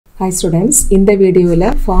Hi students, in the video la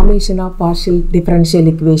formation of partial differential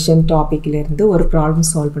equation topic la irundhu ஒரு problem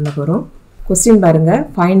solve பண்ண போறோம். Question பாருங்க,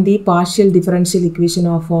 find the partial differential equation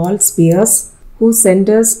of all spheres whose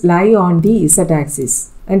centers lie on the z axis.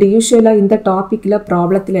 And usually இந்த டாபிக்ல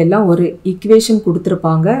ப்ராப்ளத்துல எல்லாம் ஒரு equation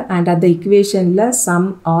கொடுத்திருப்பாங்க and அந்த ஈக்குவேஷன்ல some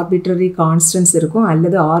arbitrary constants இருக்கும்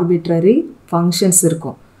அல்லது arbitrary functions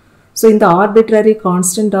இருக்கும். So இந்த arbitrary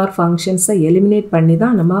constant or functions eliminate பண்ணி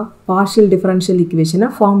தான் நம்ம partial differential equation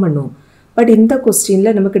form பண்ணுவோம். But இந்த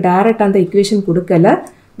questionல நமக்கு direct அந்த equation கொடுக்கல.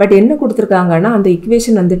 But என்ன கொடுத்திருக்காங்கன்னா அந்த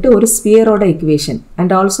equation வந்துட்டு ஒரு sphere ஓட equation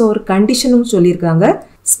and also ஒரு conditionும் சொல்லிருக்காங்க.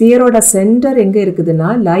 Sphere ஓட center எங்க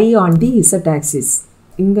இருக்குதுன்னா lie on the z axis.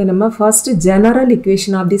 இங்க நம்ம first general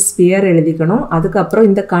equation of the sphere எழுதிக்கணும். அதுக்கு அப்புறம்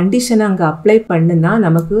இந்த condition அங்க apply பண்ணுனா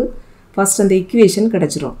நமக்கு first அந்த equation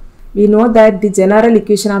கிடைச்சிரும். We know that the general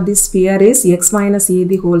equation of this sphere is x minus a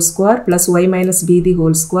the whole square plus y minus b the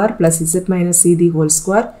whole square plus z minus c the whole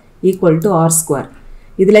square equal to r square.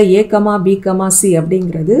 இதில் a, b, c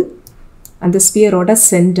அப்படிங்கிறது அந்த sphere ஓட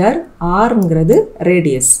center, rங்கிறது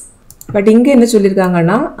radius. But இங்கே என்ன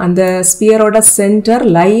சொல்லிருக்காங்கன்னா அந்த sphere ஓட center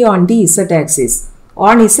lie on the z axis.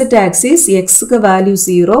 On z axis xக்கு value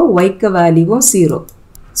 0, yக்கு value 0.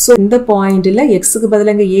 So இந்த பாயிண்ட்ல xக்கு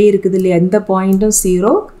பதிலா இங்க a இருக்குது இல்லையா, இந்த பாயிண்டும்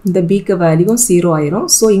 0, இந்த bக்கு வேல்யூவும் 0 ஆயிரும்.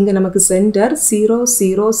 ஸோ இங்க நமக்கு சென்டர் 0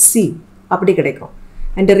 0 c அப்படி கிடைக்கும்.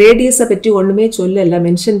 அண்ட் ரேடியஸை பற்றி ஒண்ணுமே சொல்லல,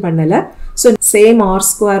 மென்ஷன் பண்ணல. ஸோ சேம் ஆர்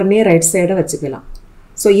ஸ்கொயர்னே ரைட் சைடை வச்சுக்கலாம்.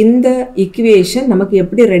 ஸோ இந்த ஈக்குவேஷன் நமக்கு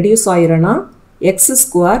எப்படி reduce ஆயிரும்னா X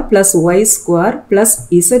square plus Y square plus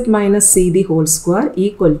Z minus see the whole square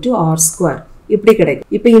equal to R square இப்படி கிடைக்கும்.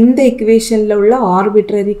 இப்போ இந்த ஈக்குவேஷன்ல உள்ள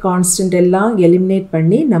ஆர்பிட்ரரி கான்ஸ்டன்ட் எல்லாம் எலிமினேட்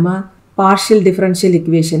பண்ணி நம்ம பார்ஷியல் டிஃபரன்ஷியல்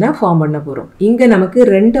ஈக்குவேஷனை ஃபார்ம் பண்ண போறோம். இங்க நமக்கு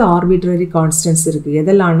ரெண்டு ஆர்பிட்ரரி கான்ஸ்டன்ட்ஸ் இருக்கு.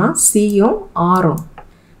 எதெல்லாம்னா சியும் ஆரும்.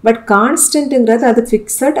 பட் கான்ஸ்டன்ட்ங்கிறது அது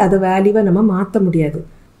ஃபிக்ஸட், அது வேல்யூவை நம்ம மாற்ற முடியாது.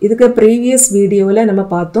 இதுக்கு ப்ரீவியஸ் வீடியோவில் நம்ம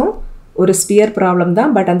பார்த்தோம் ஒரு ஸ்பியர் ப்ராப்ளம்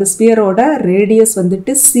தான். பட் அந்த ஸ்பியரோட ரேடியஸ்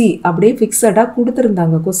வந்துட்டு சி அப்படியே ஃபிக்ஸடாக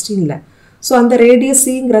கொடுத்துருந்தாங்க கொஸ்டின்ல. ஸோ அந்த ரேடியஸ்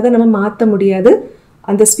சிங்கிறத நம்ம மாற்ற முடியாது.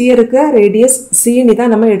 அந்த ஸ்பியருக்கு ரேடியஸ் சின்னு தான்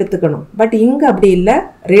நம்ம எடுத்துக்கணும். பட் இங்கே அப்படி இல்லை,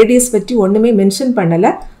 ரேடியஸ் பற்றி ஒன்றுமே மென்ஷன்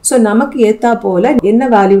பண்ணலை. ஸோ நமக்கு ஏற்றா போல் என்ன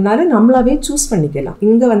வேல்யூனாலும் நம்மளாவே சூஸ் பண்ணிக்கலாம்.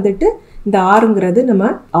 இங்கே வந்துட்டு இந்த ஆறுங்கிறது நம்ம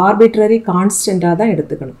ஆர்பிட்ரரி கான்ஸ்டண்ட்டாக தான்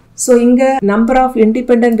எடுத்துக்கணும். ஸோ இங்கே நம்பர் ஆஃப்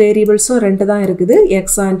இண்டிபெண்ட் வேரியபிள்ஸும் ரெண்டு தான் இருக்குது,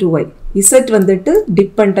 எக்ஸ் அண்ட் ஒய். இசட் வந்துட்டு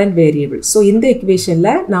டிபெண்ட் வேரியபிள். ஸோ இந்த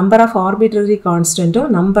இக்குவேஷனில் number of arbitrary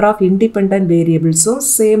கான்ஸ்டண்ட்டும் number of independent வேரியபிள்ஸும்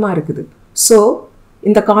சேமாக இருக்குது. ஸோ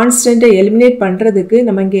இந்த கான்ஸ்டன்ட்டை எலிமினேட் பண்ணுறதுக்கு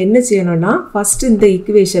நம்ம இங்கே என்ன செய்யணும்னா ஃபஸ்ட்டு இந்த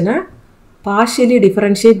ஈக்குவேஷனை partially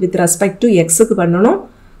differentiate with respect to எக்ஸுக்கு பண்ணணும்.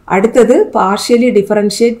 அடுத்தது partially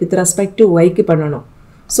differentiate with respect to ஒய்க்கு பண்ணணும்.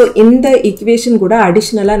 ஸோ இந்த ஈக்குவேஷன் கூட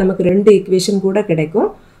அடிஷ்னலாக நமக்கு ரெண்டு ஈக்குவேஷன் கூட கிடைக்கும்.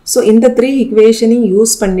 ஸோ இந்த த்ரீ ஈக்குவேஷனையும்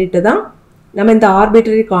யூஸ் பண்ணிட்டு தான் நம்ம இந்த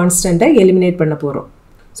ஆர்பிட்ரரி கான்ஸ்டன்ட்டை எலிமினேட் பண்ண போகிறோம்.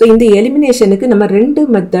 ஸோ இந்த எலிமினேஷனுக்கு நம்ம ரெண்டு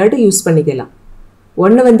மெத்தட் யூஸ் பண்ணிக்கலாம்.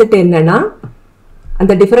 ஒன்று வந்துட்டு என்னன்னா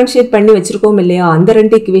அந்த டிஃபரன்ஷியேட் பண்ணி வச்சிருக்கோம் இல்லையா, அந்த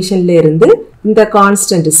ரெண்டு ஈக்குவேஷன்ல இருந்து இந்த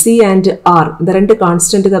கான்ஸ்டன்ட் சி அண்ட் ஆர் இந்த ரெண்டு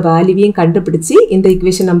கான்ஸ்டன்ட்டுக்கு வேல்யூவையும் கண்டுபிடிச்சி இந்த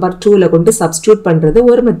ஈக்குவேஷன் நம்பர் 2ல கொண்டு சப்ஸ்டியூட் பண்றது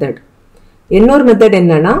ஒரு மெத்தட். இன்னொரு மெத்தட்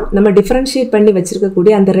என்னன்னா நம்ம டிஃபரன்ஷியேட் பண்ணி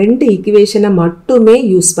வச்சிருக்கக்கூடிய அந்த ரெண்டு ஈக்குவேஷனை மட்டுமே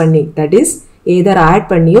யூஸ் பண்ணி, தட் இஸ் எதர் ஆட்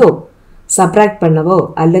பண்ணியோ சப்ராக்ட் பண்ணவோ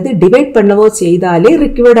அல்லது டிவைட் பண்ணவோ செய்தாலே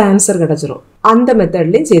ரிக்வயர்டு ஆன்சர் கிடைச்சிரும். அந்த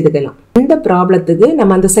மெத்தட்லயும் செய்துக்கலாம். இந்த ப்ராப்ளத்துக்கு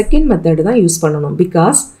நம்ம அந்த செகண்ட் மெத்தட் தான் யூஸ் பண்ணணும்.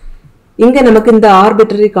 பிகாஸ் இங்க நமக்கு இந்த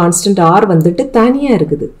ஆர்பிட்ரரி கான்ஸ்டன்ட் ஆர் வந்துட்டு தனியா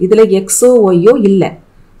இருக்குது, இதுல எக்ஸோ ஒய்யோ இல்லை.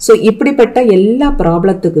 ஸோ இப்படிப்பட்ட எல்லா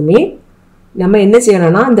ப்ராப்ளத்துக்குமே நம்ம என்ன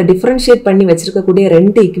செய்யணும்னா அந்த டிஃபரன்ஷியேட் பண்ணி வச்சிருக்கக்கூடிய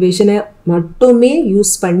ரெண்டு ஈக்குவேஷனை மட்டுமே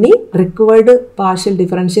யூஸ் பண்ணி ரிக்வயர்டு பார்ஷியல்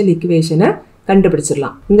டிஃபரன்ஷியல் ஈக்குவேஷனை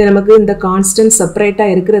கண்டுபிடிச்சிடலாம். இங்க நமக்கு இந்த கான்ஸ்டன்ட் செப்பரேட்டா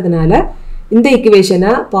இருக்கிறதுனால இந்த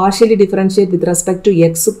ஈக்குவேஷனை partially differentiate with respect to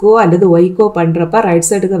எக்ஸுக்கோ அல்லது ஒய்க்கோ பண்றப்ப ரைட்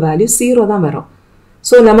சைடுக்கு வேல்யூ 0 தான் வரும்.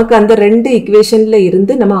 ஸோ நமக்கு அந்த ரெண்டு ஈக்குவேஷன்ல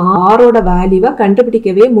இருந்து நம்ம ஆரோட வேல்யூவை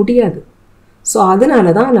கண்டுபிடிக்கவே முடியாது. ஸோ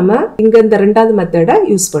அதனால தான் நம்ம இங்க இந்த ரெண்டாவது மெத்தடை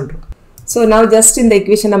யூஸ் பண்றோம். ஸோ நான் ஜஸ்ட் இந்த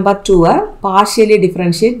equation number 2வை partially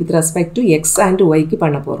differentiate with respect to X and ஒய்க்கு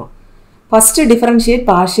பண்ண போறோம். First differentiate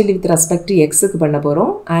partially with respect to எக்ஸுக்கு பண்ண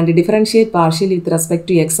போறோம். And differentiate partially with respect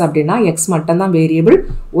to X அப்படின்னா எக்ஸ் மட்டும் தான் வேரியபிள்,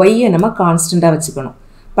 ஒய்யை நம்ம கான்ஸ்டண்டா வச்சுக்கணும்.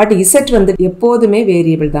 பட் இசட் வந்து எப்போதுமே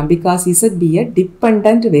வேரியபிள் தான், because Z B a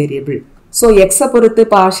depend variable. So எக்ஸை பொறுத்து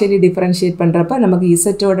பார்ஷியலி டிஃபரன்ஷியேட் பண்ணுறப்ப நமக்கு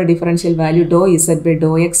இசட்டோட differential value to Z by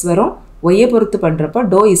to X வரும். ஒய்யை பொறுத்து பண்ணுறப்ப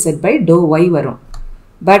to Z by to Y வரும்.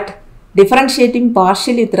 But differentiating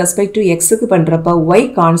partially with respect to எக்ஸுக்கு பண்ணுறப்ப ஒய்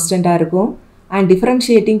கான்ஸ்டண்ட்டாக இருக்கும். And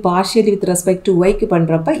differentiating partially with respect to ஒய்க்கு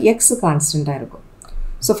பண்ணுறப்ப எக்ஸ் கான்ஸ்டண்ட்டாக இருக்கும்.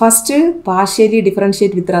 So first partially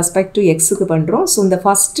differentiate with respect to எக்ஸுக்கு பண்ணுறோம். ஸோ இந்த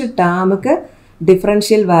ஃபஸ்ட்டு டேர்முக்கு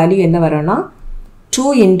டிஃபரன்ஷியல் வேல்யூ என்ன வரும்னா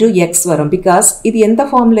 2 into x வரும் because இது எந்த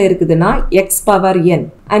ஃபார்ம்ல இருக்குதுன்னா x power n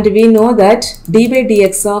and we know that d by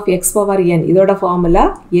dx of x power n இதோட formula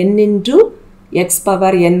n into x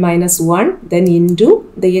power n minus 1 then into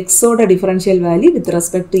the x ஓட differential value with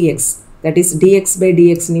respect to x that is dx by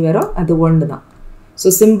dx ni வரும் அது 1 தான். So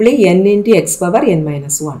simply n into x power n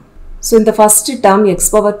minus 1. So in the first term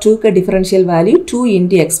x power 2 க்கு differential value 2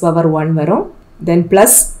 into x power 1 வரும் then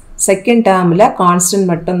plus second termல constant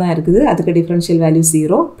மட்டும் தான் இருக்குது அதுக்கு differential value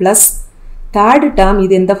 0 plus third term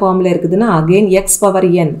இது எந்த ஃபார்ம்ல இருக்குதுன்னா again x power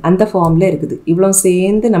n அந்த ஃபார்ம்ல இருக்குது இவ்ளோ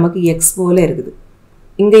சேர்ந்து நமக்கு x போல இருக்குது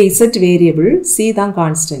இங்க z வேரியபிள் c தான்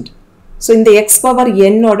கான்ஸ்டன்ட் சோ இந்த x power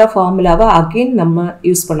n ஓட ஃபார்முலாவை again நம்ம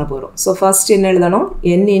யூஸ் பண்ண போறோம் சோ ஃபர்ஸ்ட் என்ன எழுதணும்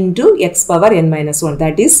n into x power n minus 1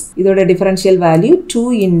 that is இதோட differential value 2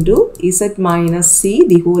 into z minus c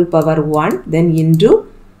the whole power 1 then into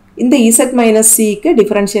இந்த z minus c க்கு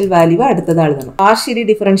differential value அடுத்ததா எழுதணும் partially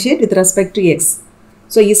differentiate with respect to x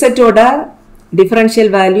so z ஓட differential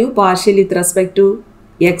value partially with respect to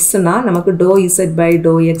x னா நமக்கு dou z by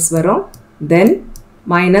dou x வரும் then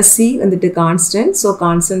minus c வந்துட்டு constant so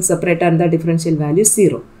constant separate and the differential value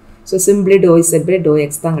 0 so simply dou z by dou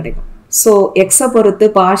x தான் கிடைக்கும் so x பொறுத்து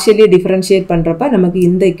partially differentiate பண்றப்ப நமக்கு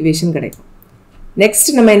இந்த equation கிடைக்கும் next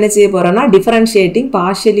நம்ம என்ன செய்ய போறோம்னா differentiating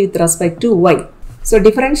partially with respect to y so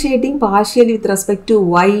differentiating partially with respect to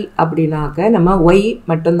y அப்படினாக்க நம்ம y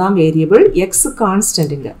மட்டும் தான் வேரியபிள் x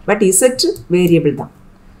கான்ஸ்டன்ட் இங்க பட் z வேரியபிள் தான்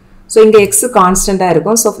so இங்க x கான்ஸ்டன்ட்டா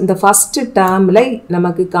இருக்கும் so இந்த ஃபர்ஸ்ட் டேர்ம்ல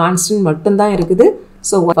நமக்கு கான்ஸ்டன்ட் மட்டும் தான் இருக்குது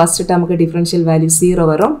so ஃபர்ஸ்ட் டேர்முக்கு டிஃபரன்ஷியல் வேல்யூ 0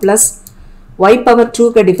 வரும் plus y power 2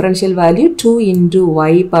 க்கு differential value 2 into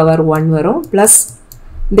y power 1 வரும் plus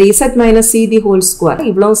இந்த z minus c the whole square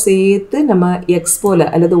இவ்ளோ சேர்த்து நம்ம x போல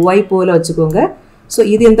அல்லது y போல வச்சுக்கோங்க so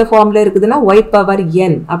இது எந்த ஃபார்ம்ல இருக்குதுன்னா y power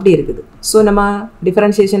n அப்படி இருக்குது so நம்ம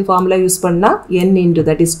டிஃபரன்ஷியேஷன் ஃபார்முலா யூஸ் பண்ணா n into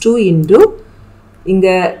that is 2 into இங்க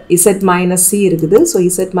z minus c இருக்குது so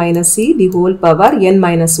z minus c the whole power n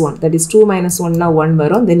minus 1 that is 2 minus 1 னா 1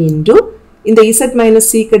 வரும் then into இந்த z minus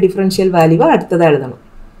c க்கு டிஃபரன்ஷியல் வேல்யூவை அடுத்ததா எழுதணும்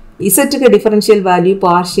z க்கு differential value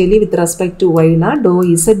partially with respect to y னா dou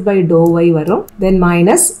z by dou y வரும் then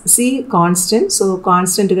minus c constant so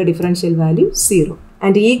constant க்கு differential value 0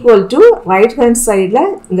 and equal to right hand side ல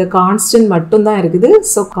இங்க constant மட்டும் தான் இருக்குது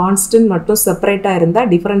so constant மட்டும் செப்பரேட்டா இருந்தா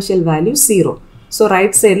differential value 0 so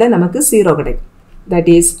right side ல நமக்கு 0 கிடைக்கும் that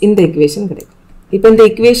is இந்த equation கிடைக்கும் இப்போ இந்த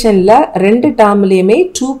equationல ரெண்டு டேர்ம்லயுமே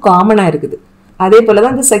 2 காமனா இருக்குது அதே போல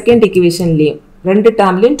தான் இந்த செகண்ட் equationலயும் ரெண்டு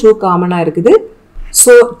டேர்ம்லயும் 2 காமனா இருக்குது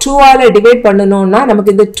so 2 ஆல டிவைட் பண்ணனும்னா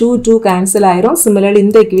நமக்கு இந்த 2 கேன்சல் ஆயிரும் similarly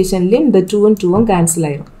இந்த equationலயும் இந்த 2 and 2 கேன்சல்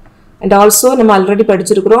ஆயிரும் and also நம்ம ஆல்ரெடி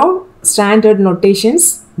படிச்சிருக்கோம் standard notations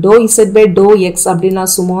dou z by dou x அப்படினா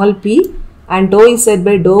small p and dou z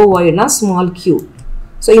by dou y னா small q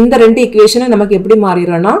so இந்த ரெண்டு equation நமக்கு எப்படி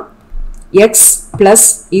மாறிறோம்னா x plus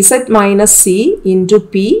z minus c into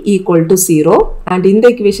p equal to 0 and இந்த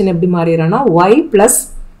equation எப்படி மாறிறோம்னா y plus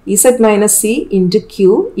z minus c into q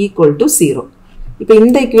equal to 0 இப்போ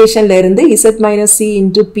இந்த equationல இருந்து z minus c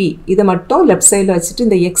into p இத மட்டும் left sideல வச்சிட்டு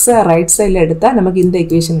இந்த x right sideல எடுத்தா நமக்கு இந்த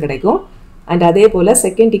equation கிடைக்கும் and அதே போல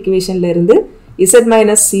செகண்ட் equationல இருந்து z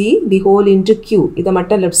minus c the whole into q இத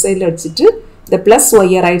மட்டும் left sideல வச்சிட்டு the plus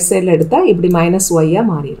y right sideல எடுத்தா இப்படி minus y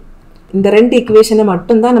மாறிடும் இந்த ரெண்டு equation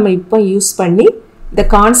மட்டும் தான் நம்ம இப்போ யூஸ் பண்ணி the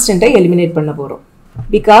constant eliminate பண்ண போறோம்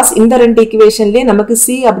because இந்த ரெண்டு equationலயே நமக்கு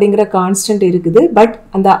c அப்படிங்கற constant இருக்குது பட்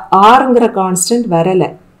அந்த rங்கற constant வரல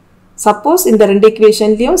suppose இந்த ரெண்டு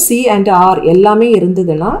equationலயும் c and r எல்லாமே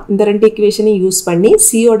இருந்ததுனா இந்த ரெண்டு equationஐ யூஸ் பண்ணி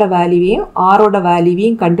c ஓட வேல்யூவையும் r ஓட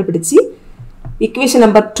வேல்யூவையும் கண்டுபிடிச்சி equation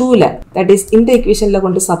number 2 ல that is இந்த equationல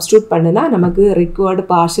கொண்டு substitute பண்ணுனா நமக்கு required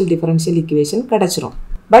partial differential equation கிடைச்சிரும்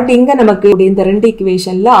பட் இங்க நமக்கு இந்த ரெண்டு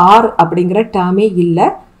equationல r அப்படிங்கற டேர்மே இல்ல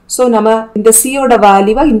சோ நம்ம இந்த c ஓட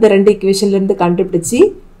வேல்யூவை இந்த ரெண்டு equationல இருந்து கண்டுபிடிச்சி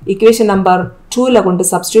equation number 2 ல கொண்டு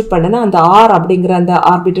substitute பண்ணனா அந்த r அப்படிங்கற அந்த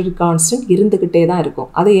arbitrary constant இருந்துகிட்டே தான் இருக்கும்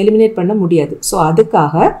அதை eliminate பண்ண முடியாது சோ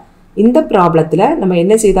அதுக்காக இந்த ப்ராப்ளத்துல நம்ம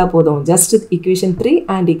என்ன செய்தா போதும் just equation 3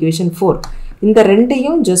 and equation 4 இந்த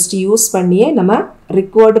ரெண்டையும் just யூஸ் பண்ணியே நம்ம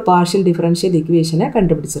required partial differential equation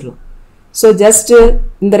கண்டுபிடிச்சிரலாம் so just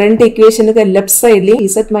இந்த ரெண்டு equationக்கு left sideலயே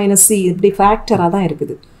z minus c இப்படி ஃபேக்டரா தான்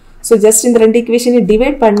இருக்குது so just இந்த ரெண்டு equationஐ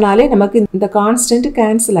டிவைட் பண்ணாலே நமக்கு இந்த கான்ஸ்டன்ட்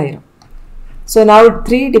கேன்சல் ஆயிடும் so now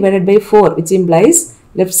 3 divided by 4 which implies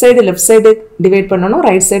left side divide பண்ணனும்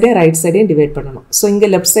right side divide பண்ணனும் so இங்க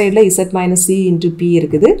left sideல z minus c into p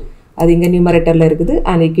இருக்குது அது இங்க நியூமரேட்டர்ல இருக்குது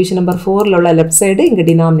and equation number 4 ல உள்ள left side இங்க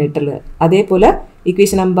denominatorல அதே போல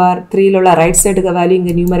equation number 3 ல உள்ள right side க்கு வேல்யூ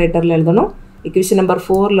இங்க நியூமரேட்டர்ல எழுதணும் equation number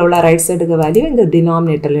 4 ல உள்ள right side க்கு வேல்யூ இங்க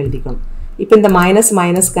denominatorல எழுதிக்கணும் இப்போ இந்த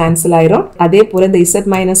மைனஸ் கேன்சல் ஆயிரும் அதே போல இந்த z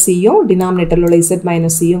minus c யும் denominatorல உள்ள z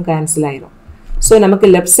minus c யும் கேன்சல் ஆயிரும் ஸோ நமக்கு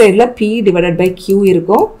லெஃப்ட் சைடில் p divided by q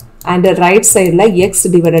இருக்கும் அண்ட் ரைட் சைடில் x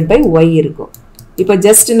divided by y இருக்கும். இப்போ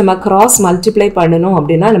ஜஸ்ட் நம்ம கிராஸ் மல்டிப்ளை பண்ணணும்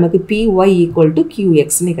அப்படின்னா நமக்கு py ஈக்குவல் டு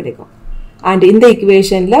qxன்னு கிடைக்கும். அண்ட் இந்த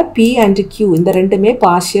இக்குவேஷனில் p அண்ட் q இந்த ரெண்டுமே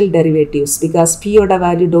பார்ஷியல் டெரிவேட்டிவ்ஸ் பிகாஸ் p ஓட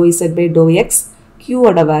value to Z by to X, q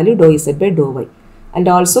ஓட value to Z by to Y. And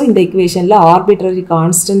also இந்த இக்குவேஷனில் ஆர்பிட்ரரி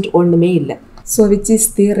கான்ஸ்டன்ட் ஒன்றுமே இல்லை. So which is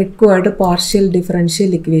the required partial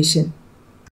differential equation.